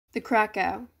The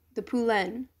crakow, the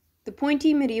poulaines, the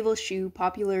pointy medieval shoe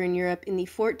popular in Europe in the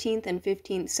 14th and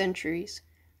 15th centuries,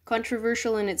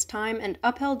 controversial in its time and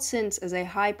upheld since as a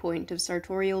high point of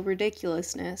sartorial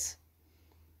ridiculousness.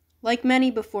 Like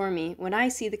many before me, when I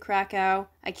see the crakow,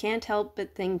 I can't help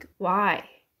but think, why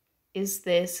is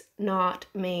this not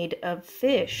made of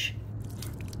fish?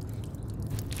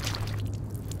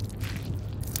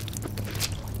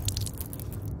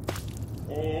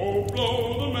 Oh,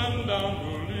 blow the man down,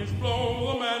 bullies,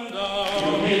 blow the man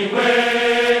down.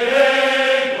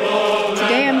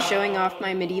 Today I'm showing off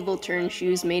my medieval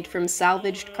turnshoes made from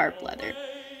salvaged carp leather.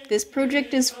 This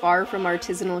project is far from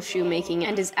artisanal shoemaking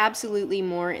and is absolutely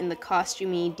more in the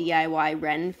costumey DIY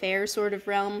Ren Fair sort of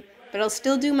realm, but I'll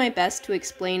still do my best to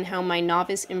explain how my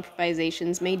novice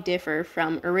improvisations may differ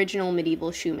from original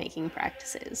medieval shoemaking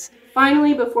practices.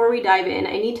 Finally, before we dive in,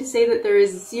 I need to say that there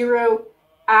is zero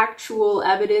actual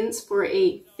evidence for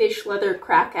a fish leather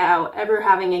crakow ever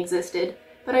having existed,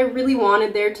 but I really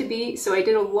wanted there to be, so I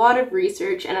did a lot of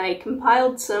research and I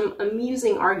compiled some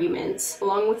amusing arguments,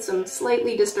 along with some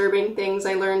slightly disturbing things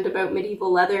I learned about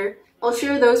medieval leather. I'll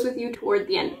share those with you toward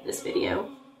the end of this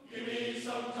video. Give me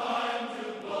some time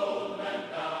to blow the man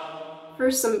down.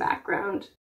 First, some background.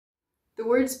 The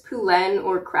words poulaine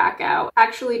or crakow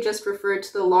actually just refer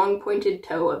to the long pointed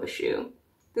toe of a shoe.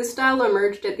 This style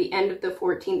emerged at the end of the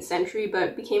 14th century,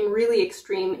 but became really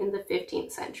extreme in the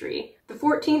 15th century. The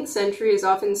 14th century is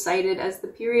often cited as the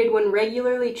period when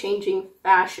regularly changing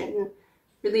fashion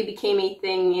really became a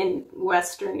thing in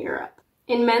Western Europe.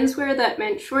 In menswear, that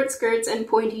meant short skirts and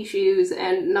pointy shoes,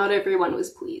 and not everyone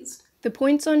was pleased. The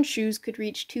points on shoes could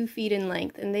reach 2 feet in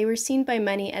length, and they were seen by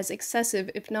many as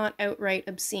excessive, if not outright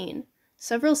obscene.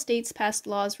 Several states passed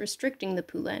laws restricting the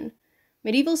poulaines.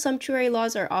 Medieval sumptuary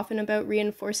laws are often about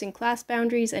reinforcing class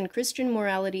boundaries and Christian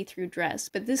morality through dress,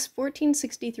 but this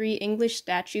 1463 English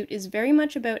statute is very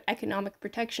much about economic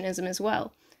protectionism as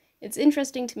well. It's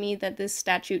interesting to me that this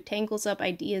statute tangles up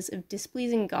ideas of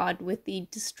displeasing God with the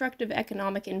destructive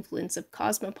economic influence of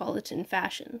cosmopolitan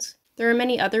fashions. There are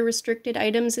many other restricted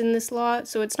items in this law,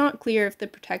 so it's not clear if the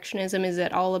protectionism is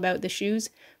at all about the shoes,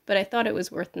 but I thought it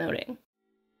was worth noting.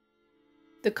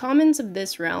 The commons of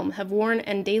this realm have worn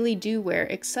and daily do wear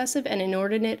excessive and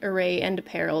inordinate array and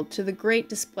apparel to the great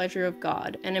displeasure of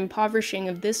God and impoverishing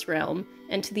of this realm,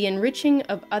 and to the enriching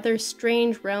of other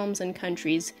strange realms and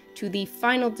countries, to the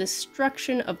final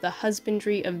destruction of the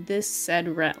husbandry of this said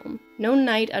realm. No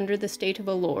knight under the state of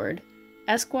a lord,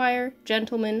 esquire,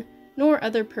 gentleman, nor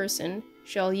other person,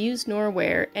 shall use nor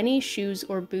wear any shoes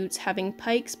or boots having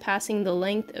pikes passing the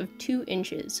length of 2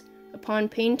 inches, upon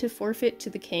pain to forfeit to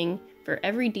the king, for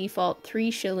every default 3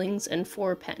 shillings and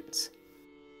 4 pence.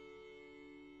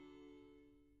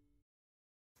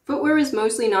 Footwear is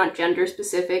mostly not gender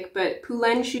specific, but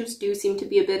poulaines shoes do seem to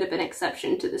be a bit of an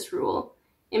exception to this rule.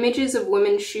 Images of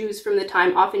women's shoes from the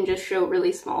time often just show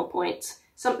really small points.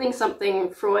 Something something,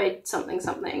 Freud, something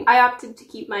something. I opted to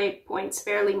keep my points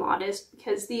fairly modest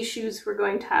because these shoes were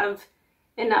going to have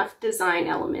enough design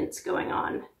elements going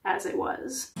on as it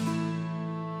was.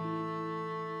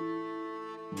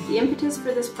 The impetus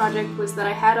for this project was that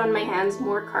I had on my hands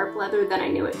more carp leather than I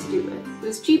knew what to do with. It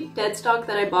was cheap dead stock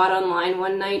that I bought online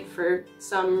one night for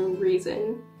some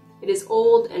reason. It is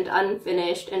old and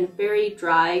unfinished and very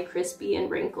dry, crispy,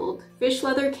 and wrinkled. Fish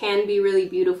leather can be really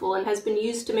beautiful and has been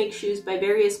used to make shoes by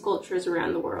various cultures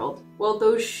around the world. While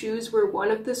those shoes were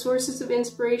one of the sources of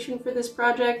inspiration for this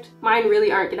project, mine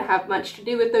really aren't going to have much to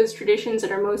do with those traditions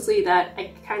and are mostly that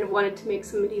I kind of wanted to make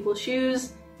some medieval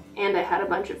shoes, and I had a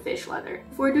bunch of fish leather.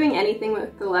 Before doing anything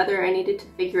with the leather, I needed to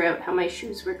figure out how my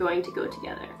shoes were going to go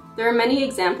together. There are many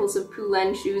examples of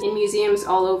poulaines shoes in museums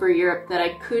all over Europe that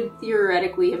I could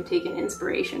theoretically have taken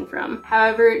inspiration from.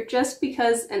 However, just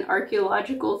because an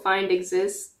archaeological find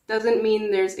exists doesn't mean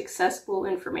there's accessible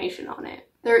information on it.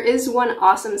 There is one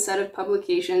awesome set of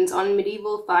publications on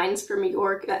medieval finds from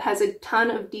York that has a ton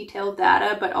of detailed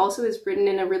data, but also is written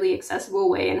in a really accessible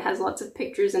way and has lots of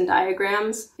pictures and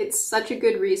diagrams. It's such a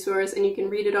good resource and you can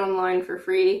read it online for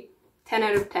free. 10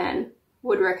 out of 10.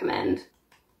 Would recommend.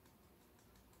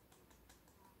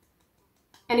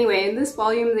 Anyway, in this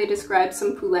volume they describe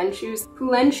some poulaines shoes.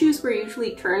 Poulaines shoes were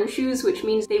usually turnshoes, which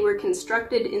means they were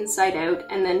constructed inside out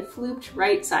and then flooped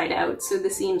right side out so the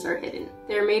seams are hidden.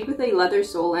 They are made with a leather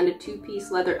sole and a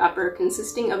 2-piece leather upper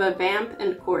consisting of a vamp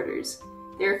and quarters.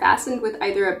 They are fastened with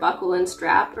either a buckle and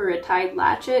strap or a tied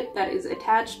latchet that is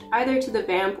attached either to the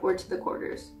vamp or to the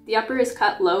quarters. The upper is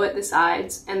cut low at the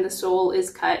sides and the sole is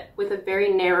cut with a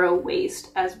very narrow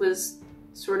waist, as was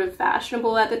sort of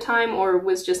fashionable at the time or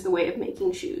was just the way of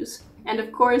making shoes. and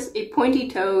of course a pointy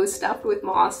toe stuffed with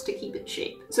moss to keep its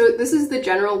shape. So this is the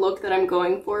general look that I'm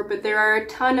going for, but there are a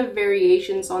ton of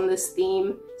variations on this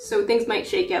theme, so things might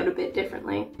shake out a bit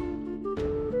differently.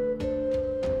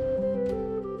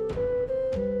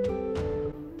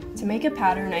 To make a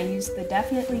pattern, I used the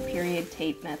definitely period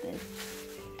tape method.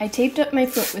 I taped up my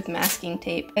foot with masking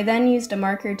tape. I then used a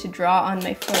marker to draw on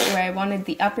my foot where I wanted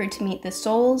the upper to meet the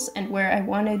soles and where I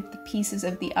wanted the pieces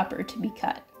of the upper to be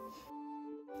cut.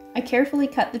 I carefully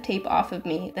cut the tape off of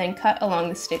me, then cut along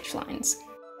the stitch lines.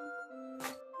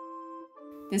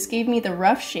 This gave me the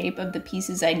rough shape of the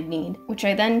pieces I'd need, which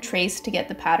I then traced to get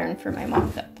the pattern for my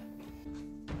mock-up.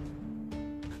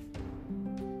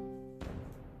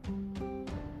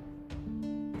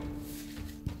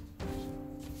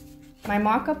 My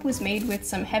mock-up was made with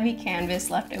some heavy canvas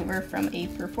left over from a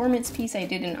performance piece I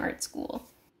did in art school.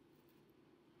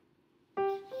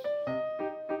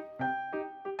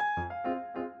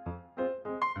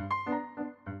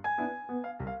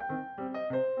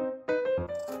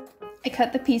 I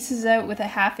cut the pieces out with a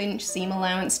 1/2-inch seam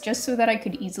allowance just so that I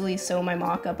could easily sew my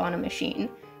mock-up on a machine.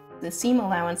 The seam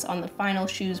allowance on the final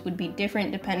shoes would be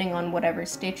different depending on whatever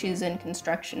stitches and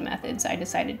construction methods I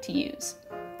decided to use.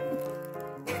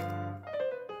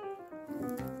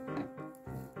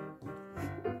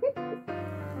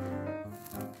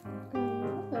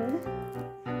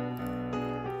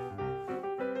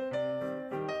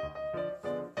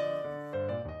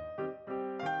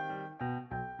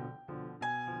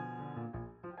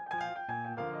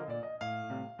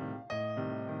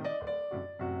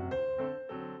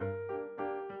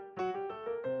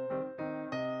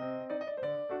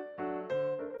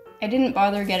 I didn't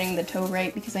bother getting the toe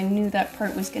right because I knew that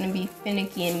part was going to be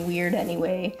finicky and weird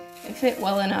anyway. It fit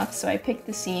well enough, so I picked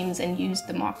the seams and used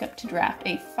the mock-up to draft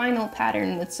a final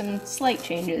pattern with some slight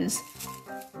changes.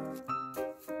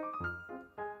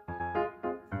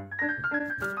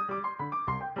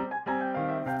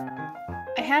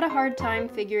 I had a hard time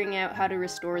figuring out how to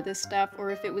restore this stuff,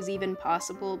 or if it was even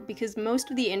possible, because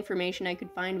most of the information I could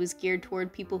find was geared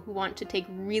toward people who want to take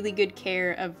really good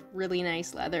care of really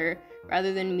nice leather,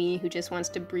 rather than me who just wants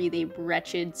to breathe a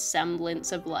wretched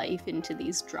semblance of life into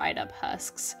these dried up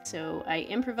husks. So I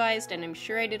improvised, and I'm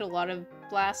sure I did a lot of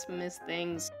blasphemous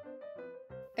things.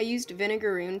 I used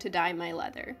vinegaroon to dye my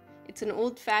leather. It's an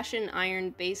old-fashioned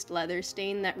iron-based leather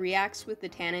stain that reacts with the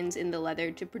tannins in the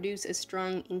leather to produce a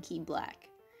strong inky black.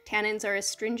 Tannins are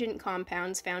astringent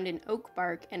compounds found in oak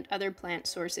bark and other plant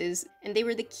sources, and they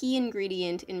were the key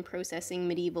ingredient in processing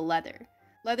medieval leather.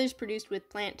 Leathers produced with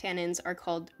plant tannins are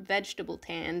called vegetable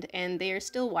tanned, and they are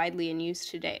still widely in use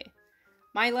today.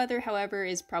 My leather, however,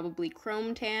 is probably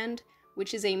chrome tanned,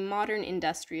 which is a modern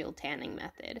industrial tanning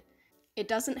method. It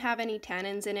doesn't have any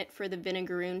tannins in it for the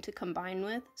vinegaroon to combine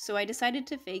with, so I decided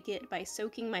to fake it by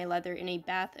soaking my leather in a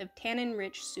bath of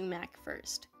tannin-rich sumac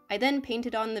first. I then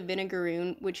painted on the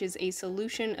vinegaroon, which is a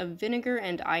solution of vinegar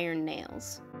and iron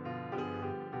nails.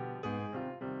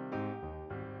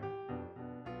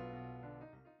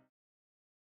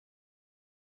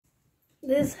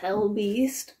 This hell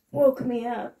beast woke me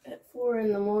up at 4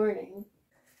 in the morning.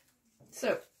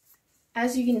 So,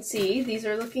 as you can see, these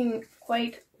are looking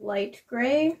quite light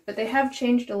gray, but they have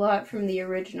changed a lot from the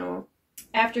original.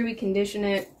 After we condition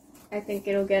it, I think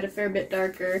it'll get a fair bit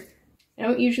darker. I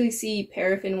don't usually see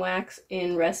paraffin wax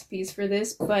in recipes for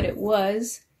this, but it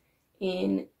was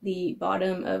in the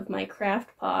bottom of my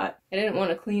craft pot. I didn't want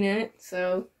to clean it,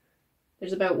 so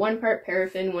there's about 1 part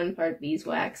paraffin, 1 part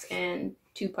beeswax, and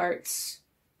 2 parts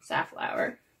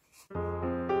safflower.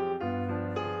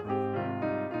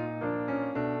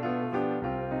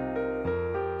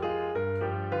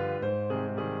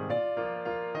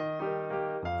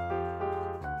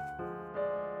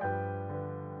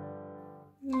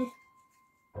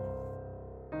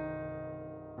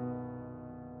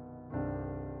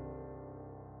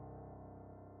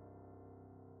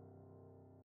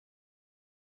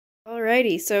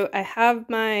 Alrighty, so I have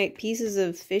my pieces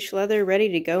of fish leather ready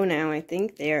to go now, I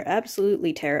think. They are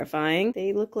absolutely terrifying.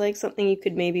 They look like something you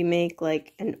could maybe make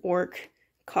like an orc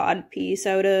cod piece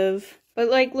out of. But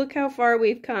like, look how far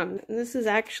we've come. This is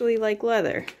actually like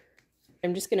leather.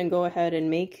 I'm just gonna go ahead and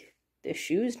make the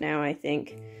shoes now, I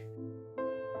think.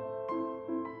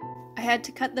 I had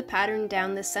to cut the pattern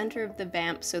down the center of the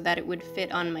vamp so that it would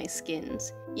fit on my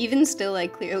skins. Even still, I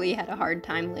clearly had a hard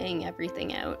time laying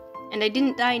everything out. And I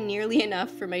didn't dye nearly enough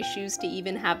for my shoes to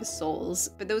even have soles,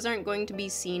 but those aren't going to be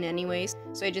seen anyways,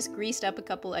 so I just greased up a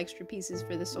couple extra pieces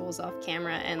for the soles off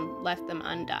camera and left them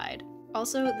undyed.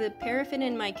 Also, the paraffin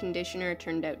in my conditioner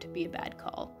turned out to be a bad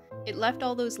call. It left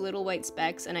all those little white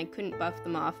specks and I couldn't buff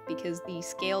them off because the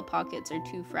scale pockets are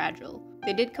too fragile.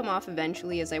 They did come off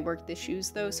eventually as I worked the shoes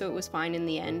though, so it was fine in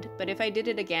the end, but if I did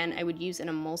it again, I would use an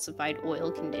emulsified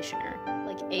oil conditioner,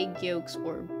 like egg yolks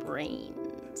or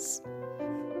brains.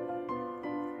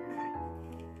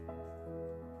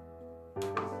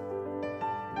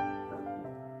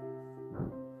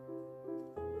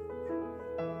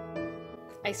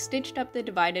 I stitched up the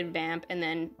divided vamp and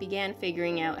then began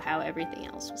figuring out how everything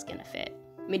else was gonna fit.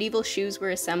 Medieval shoes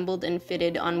were assembled and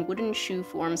fitted on wooden shoe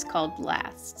forms called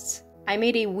lasts. I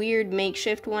made a weird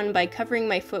makeshift one by covering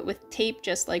my foot with tape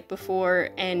just like before,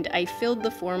 and I filled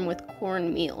the form with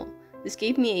cornmeal. This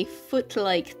gave me a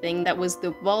foot-like thing that was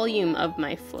the volume of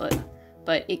my foot,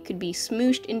 but it could be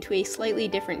smooshed into a slightly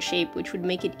different shape, which would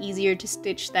make it easier to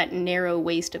stitch that narrow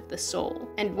waist of the sole.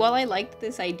 And while I liked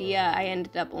this idea, I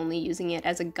ended up only using it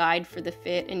as a guide for the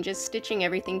fit and just stitching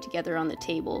everything together on the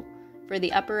table. For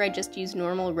the upper, I just used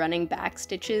normal running back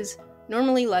stitches.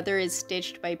 Normally leather is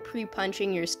stitched by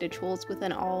pre-punching your stitch holes with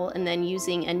an awl and then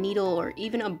using a needle or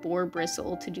even a boar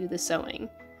bristle to do the sewing.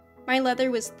 My leather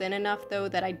was thin enough though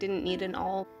that I didn't need an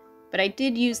awl, but I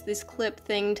did use this clip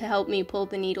thing to help me pull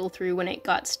the needle through when it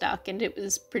got stuck, and it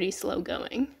was pretty slow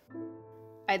going.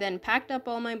 I then packed up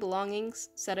all my belongings,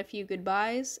 said a few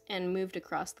goodbyes, and moved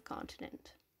across the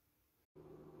continent.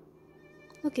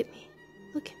 Look at me.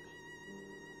 Look at me.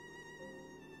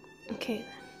 Okay then.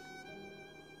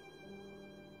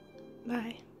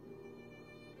 Bye.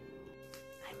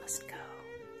 I must go.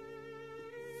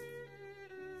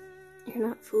 You're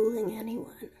not fooling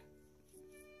anyone.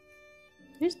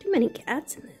 There's too many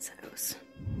cats in this house.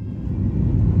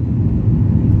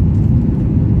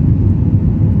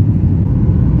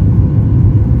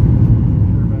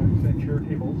 Set chair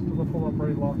tables to the full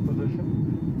upright lock position.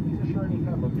 Please ensure any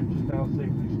hand luggage is now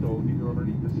safely stowed either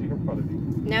underneath the seat or front of you.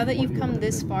 Now that you've come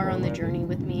this far on the journey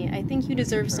with me, I think you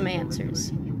deserve some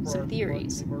answers, some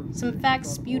theories, some facts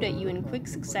spewed at you in quick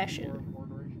succession.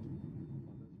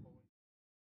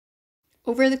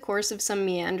 Over the course of some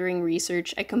meandering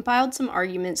research, I compiled some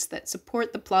arguments that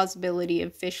support the plausibility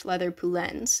of fish leather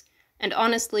poulaines, and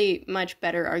honestly, much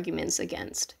better arguments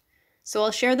against. So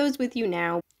I'll share those with you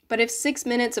now, but if 6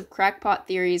 minutes of crackpot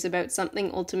theories about something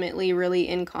ultimately really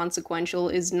inconsequential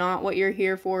is not what you're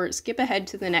here for, skip ahead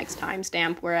to the next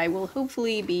timestamp where I will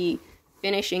hopefully be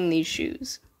finishing these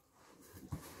shoes.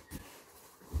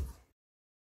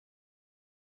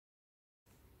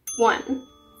 1.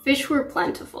 Fish were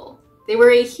plentiful. They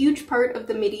were a huge part of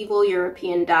the medieval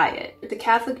European diet. The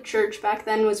Catholic Church back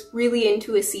then was really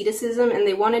into asceticism, and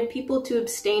they wanted people to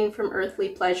abstain from earthly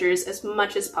pleasures as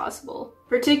much as possible,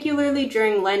 particularly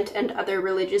during Lent and other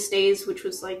religious days, which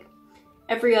was like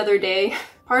every other day.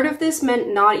 Part of this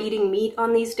meant not eating meat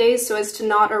on these days so as to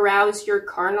not arouse your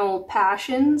carnal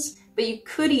passions, but you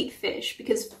could eat fish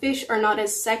because fish are not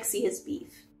as sexy as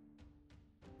beef.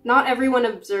 Not everyone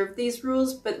observed these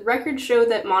rules, but records show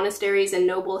that monasteries and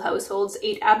noble households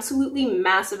ate absolutely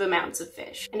massive amounts of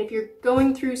fish. And if you're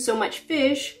going through so much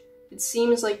fish, it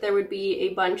seems like there would be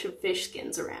a bunch of fish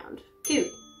skins around. 2.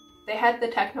 They had the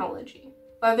technology.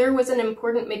 Leather was an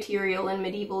important material in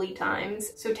medieval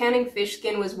times, so tanning fish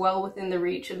skin was well within the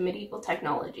reach of medieval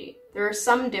technology. There are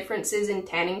some differences in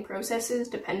tanning processes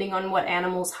depending on what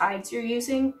animal's hides you're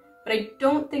using, but I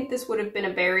don't think this would have been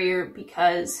a barrier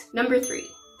because... Number 3.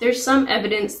 There's some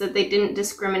evidence that they didn't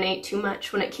discriminate too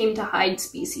much when it came to hide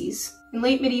species. In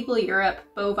late medieval Europe,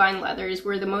 bovine leathers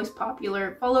were the most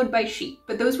popular, followed by sheep,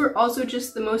 but those were also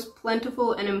just the most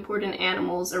plentiful and important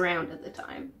animals around at the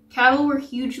time. Cattle were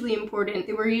hugely important.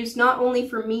 They were used not only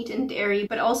for meat and dairy,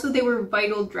 but also they were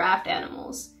vital draft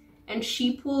animals. And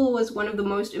sheep wool was one of the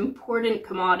most important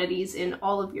commodities in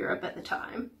all of Europe at the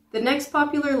time. The next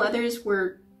popular leathers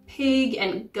were pig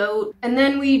and goat, and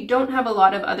then we don't have a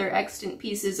lot of other extant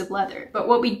pieces of leather. But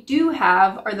what we do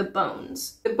have are the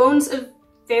bones. The bones of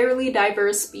fairly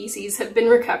diverse species have been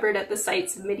recovered at the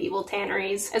sites of medieval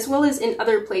tanneries, as well as in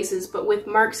other places, but with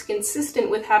marks consistent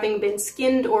with having been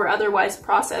skinned or otherwise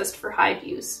processed for hide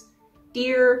use.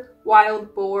 Deer,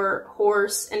 wild boar,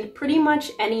 horse, and pretty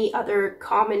much any other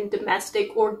common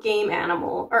domestic or game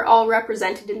animal are all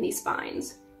represented in these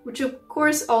finds, which of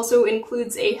course also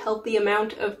includes a healthy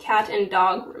amount of cat and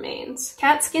dog remains.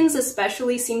 Cat skins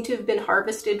especially seem to have been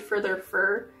harvested for their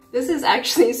fur. This is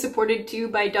actually supported too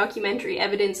by documentary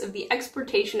evidence of the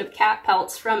exportation of cat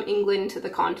pelts from England to the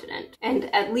continent,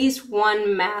 and at least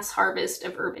one mass harvest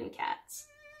of urban cats.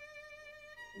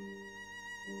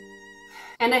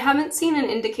 And I haven't seen an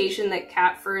indication that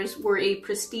cat furs were a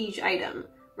prestige item.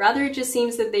 Rather, it just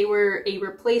seems that they were a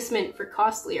replacement for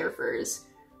costlier furs,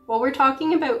 While we're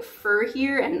talking about fur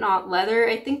here and not leather,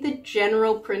 I think the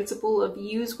general principle of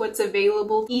use what's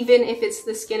available, even if it's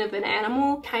the skin of an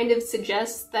animal, kind of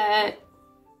suggests that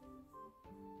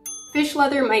fish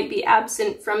leather might be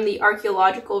absent from the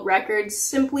archaeological records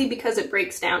simply because it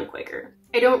breaks down quicker.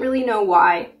 I don't really know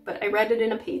why, but I read it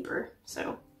in a paper,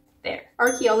 so there.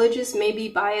 Archaeologists may be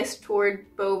biased toward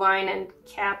bovine and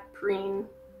caprine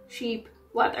sheep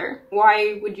leather.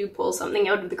 Why would you pull something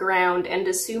out of the ground and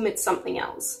assume it's something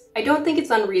else? I don't think it's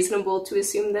unreasonable to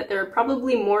assume that there are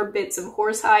probably more bits of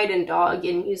horsehide and dog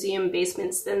in museum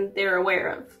basements than they're aware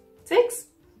of. 6.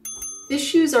 Fish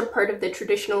shoes are part of the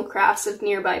traditional crafts of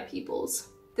nearby peoples.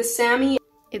 The Sami,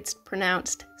 it's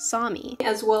pronounced Sami,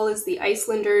 as well as the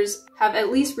Icelanders have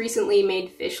at least recently made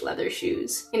fish leather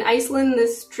shoes. In Iceland,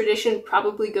 this tradition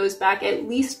probably goes back at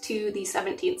least to the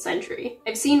 17th century.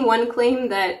 I've seen one claim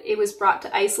that it was brought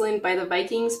to Iceland by the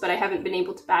Vikings, but I haven't been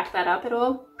able to back that up at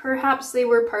all. Perhaps they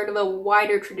were part of a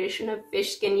wider tradition of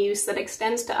fish skin use that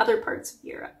extends to other parts of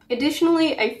Europe.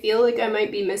 Additionally, I feel like I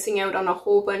might be missing out on a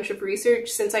whole bunch of research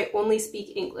since I only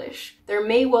speak English. There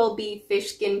may well be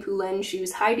fish skin poulaines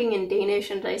shoes hiding in Danish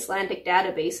and Icelandic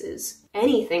databases.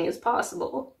 Anything is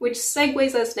possible. Which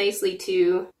segues us nicely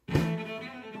to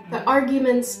the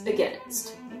arguments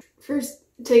against. First,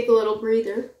 take a little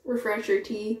breather, refresh your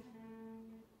tea.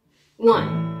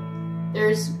 1.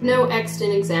 There's no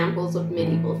extant examples of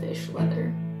medieval fish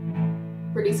leather.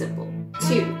 Pretty simple.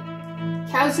 2.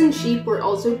 Cows and sheep were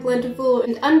also plentiful,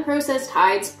 and unprocessed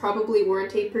hides probably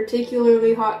weren't a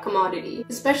particularly hot commodity.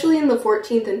 Especially in the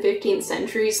 14th and 15th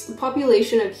centuries, the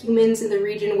population of humans in the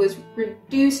region was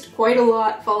reduced quite a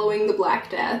lot following the Black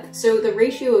Death, so the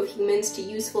ratio of humans to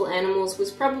useful animals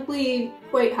was probably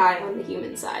quite high on the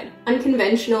human side.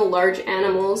 Unconventional large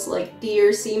animals like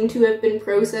deer seem to have been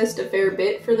processed a fair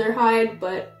bit for their hide,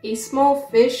 but a small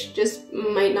fish just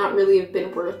might not really have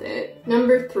been worth it.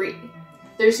 Number 3.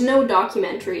 There's no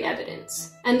documentary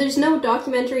evidence. And there's no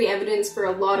documentary evidence for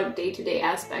a lot of day-to-day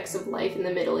aspects of life in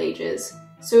the Middle Ages,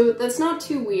 so that's not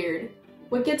too weird.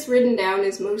 What gets written down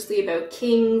is mostly about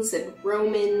kings and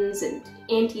Romans and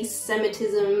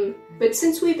anti-Semitism, but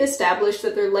since we've established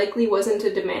that there likely wasn't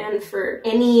a demand for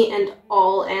any and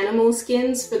all animal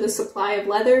skins for the supply of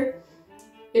leather,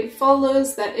 it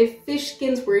follows that if fish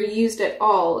skins were used at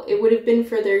all, it would have been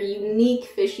for their unique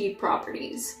fishy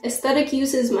properties. Aesthetic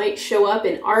uses might show up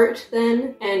in art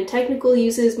then, and technical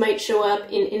uses might show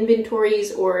up in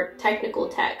inventories or technical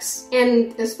texts.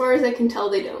 And as far as I can tell,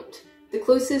 they don't. The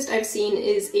closest I've seen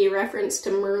is a reference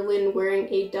to Merlin wearing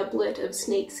a doublet of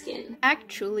snakeskin.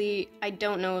 Actually, I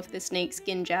don't know if the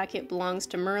snakeskin jacket belongs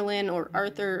to Merlin or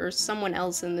Arthur or someone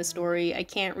else in the story. I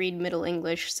can't read Middle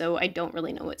English, so I don't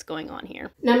really know what's going on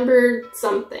here. Number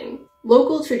something.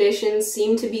 Local traditions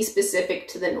seem to be specific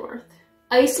to the north.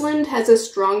 Iceland has a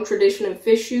strong tradition of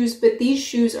fish shoes, but these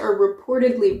shoes are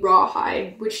reportedly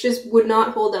rawhide, which just would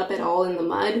not hold up at all in the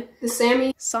mud. The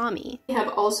Sami have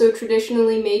also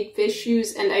traditionally made fish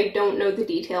shoes, and I don't know the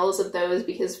details of those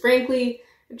because frankly,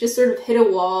 I've just sort of hit a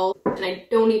wall, and I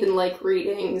don't even like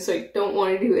reading, so I don't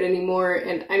want to do it anymore,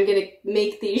 and I'm gonna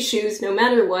make these shoes no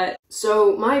matter what.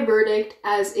 So my verdict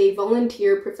as a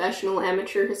volunteer professional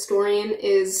amateur historian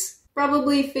is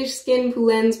probably fish skin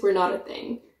poulaines were not a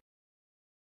thing.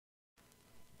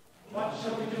 What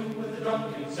shall we do with the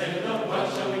drunken sailor?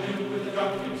 What shall we do with the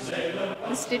drunken sailor?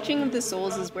 The stitching of the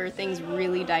soles is where things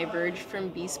really diverge from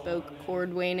bespoke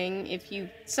cordwaining, if you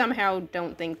somehow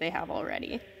don't think they have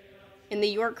already. In the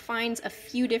York finds, a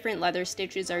few different leather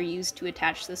stitches are used to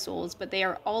attach the soles, but they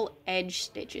are all edge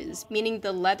stitches, meaning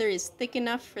the leather is thick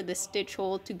enough for the stitch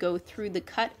hole to go through the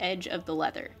cut edge of the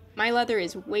leather. My leather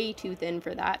is way too thin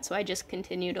for that, so I just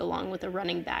continued along with a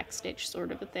running back stitch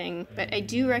sort of a thing. But I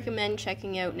do recommend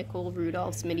checking out Nicole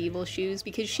Rudolph's medieval shoes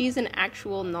because she's an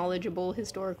actual knowledgeable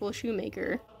historical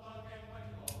shoemaker.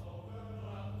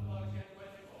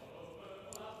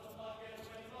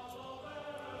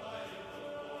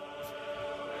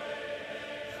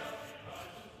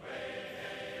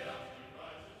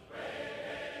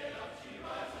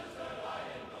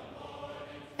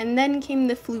 And then came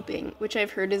the flooping, which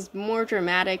I've heard is more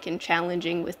dramatic and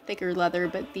challenging with thicker leather,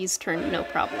 but these turned no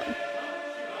problem.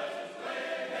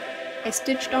 I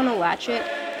stitched on a latchet,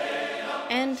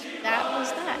 and that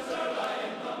was that.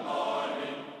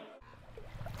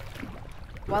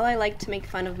 While I like to make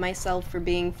fun of myself for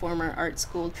being former art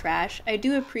school trash, I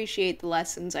do appreciate the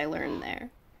lessons I learned there.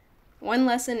 One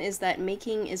lesson is that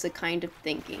making is a kind of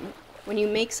thinking. When you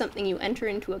make something, you enter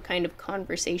into a kind of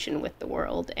conversation with the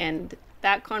world, and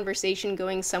that conversation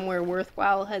going somewhere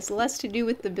worthwhile has less to do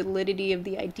with the validity of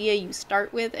the idea you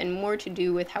start with and more to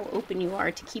do with how open you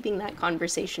are to keeping that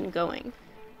conversation going.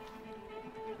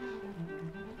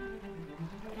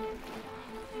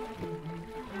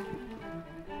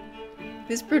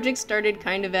 This project started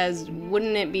kind of as,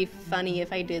 wouldn't it be funny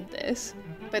if I did this?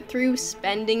 But through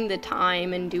spending the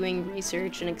time and doing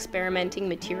research and experimenting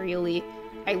materially,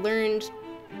 I learned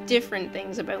different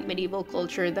things about medieval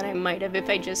culture than I might have if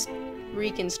I just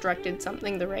reconstructed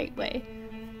something the right way.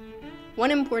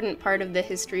 One important part of the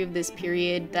history of this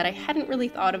period that I hadn't really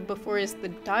thought of before is the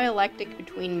dialectic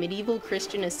between medieval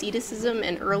Christian asceticism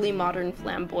and early modern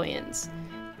flamboyance.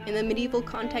 In the medieval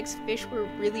context, fish were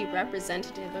really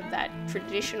representative of that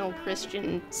traditional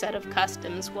Christian set of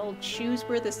customs, while shoes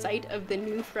were the site of the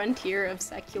new frontier of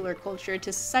secular culture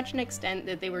to such an extent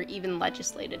that they were even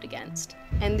legislated against.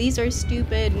 And these are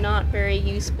stupid, not very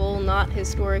useful, not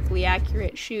historically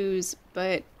accurate shoes,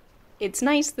 but it's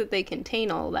nice that they contain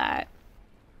all that.